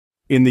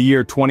In the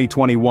year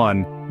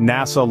 2021,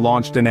 NASA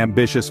launched an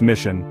ambitious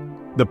mission.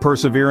 The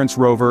Perseverance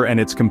rover and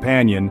its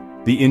companion,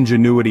 the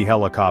Ingenuity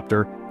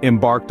helicopter,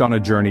 embarked on a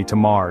journey to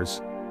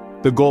Mars.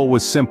 The goal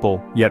was simple,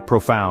 yet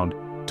profound: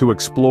 to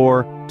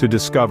explore, to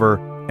discover,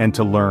 and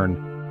to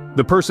learn.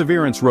 The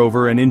Perseverance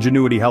rover and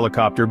Ingenuity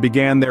helicopter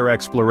began their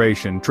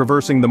exploration,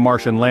 traversing the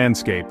Martian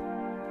landscape.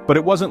 But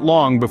it wasn't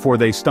long before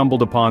they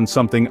stumbled upon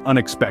something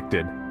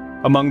unexpected.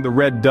 Among the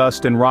red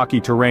dust and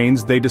rocky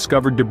terrains, they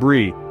discovered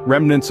debris,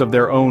 remnants of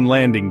their own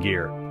landing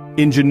gear.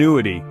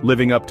 Ingenuity,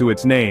 living up to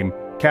its name,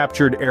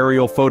 captured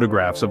aerial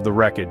photographs of the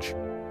wreckage.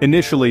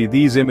 Initially,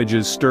 these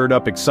images stirred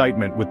up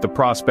excitement with the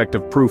prospect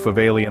of proof of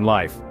alien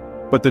life.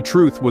 But the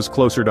truth was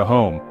closer to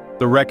home.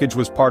 The wreckage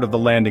was part of the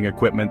landing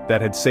equipment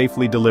that had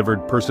safely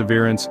delivered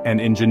Perseverance and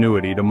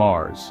Ingenuity to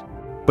Mars.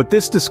 But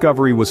this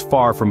discovery was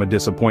far from a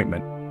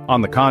disappointment.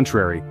 On the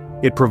contrary,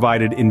 it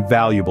provided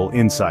invaluable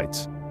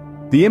insights.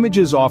 The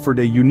images offered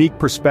a unique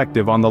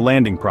perspective on the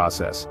landing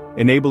process,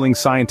 enabling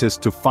scientists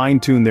to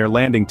fine-tune their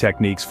landing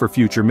techniques for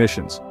future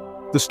missions.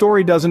 The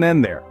story doesn't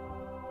end there.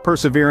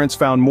 Perseverance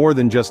found more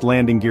than just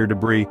landing gear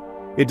debris.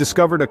 It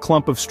discovered a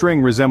clump of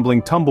string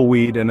resembling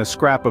tumbleweed and a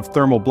scrap of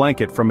thermal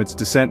blanket from its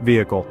descent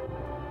vehicle.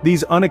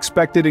 These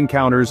unexpected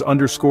encounters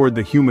underscored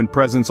the human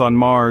presence on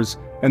Mars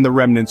and the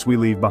remnants we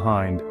leave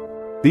behind.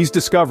 These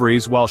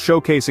discoveries, while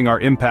showcasing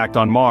our impact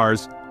on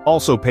Mars,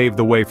 also paved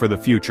the way for the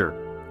future.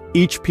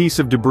 Each piece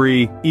of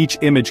debris, each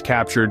image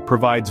captured,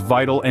 provides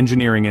vital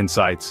engineering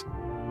insights.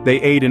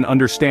 They aid in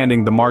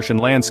understanding the Martian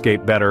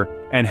landscape better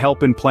and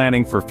help in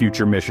planning for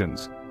future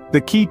missions. The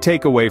key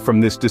takeaway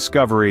from this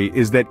discovery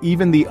is that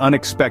even the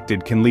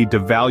unexpected can lead to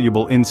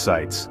valuable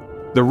insights.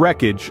 The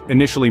wreckage,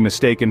 initially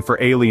mistaken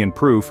for alien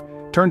proof,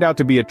 turned out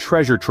to be a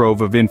treasure trove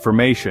of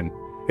information.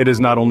 It has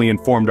not only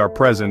informed our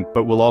present,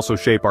 but will also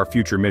shape our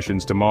future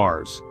missions to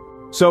Mars.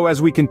 So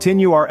as we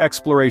continue our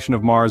exploration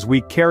of Mars,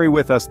 we carry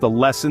with us the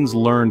lessons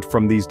learned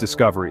from these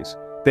discoveries.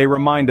 They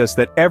remind us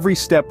that every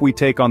step we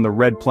take on the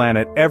red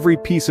planet, every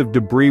piece of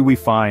debris we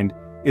find,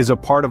 is a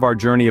part of our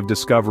journey of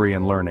discovery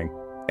and learning.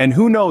 And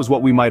who knows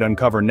what we might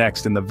uncover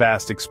next in the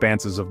vast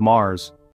expanses of Mars.